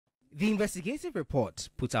The investigative report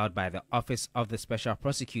put out by the Office of the Special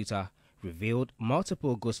Prosecutor revealed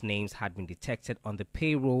multiple ghost names had been detected on the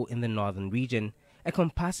payroll in the northern region,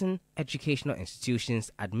 encompassing educational institutions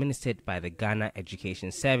administered by the Ghana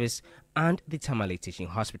Education Service and the Tamale Teaching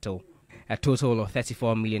Hospital. A total of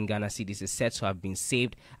 34 million Ghana cedis is said to have been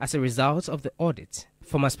saved as a result of the audit.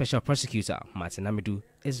 Former Special Prosecutor Martin Amidu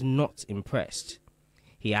is not impressed.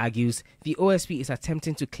 He argues the OSP is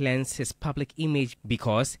attempting to cleanse his public image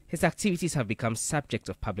because his activities have become subject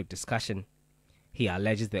of public discussion. He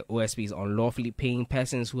alleges the OSP is unlawfully paying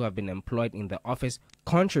persons who have been employed in the office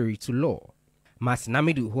contrary to law. Martin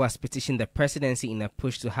Amidu, who has petitioned the presidency in a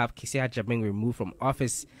push to have Kisia Jabing removed from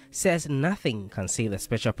office, says nothing can save the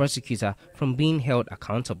special prosecutor from being held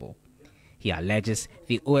accountable. He alleges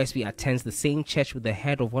the OSP attends the same church with the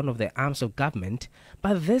head of one of the arms of government,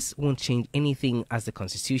 but this won't change anything as the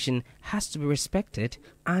constitution has to be respected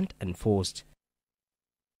and enforced.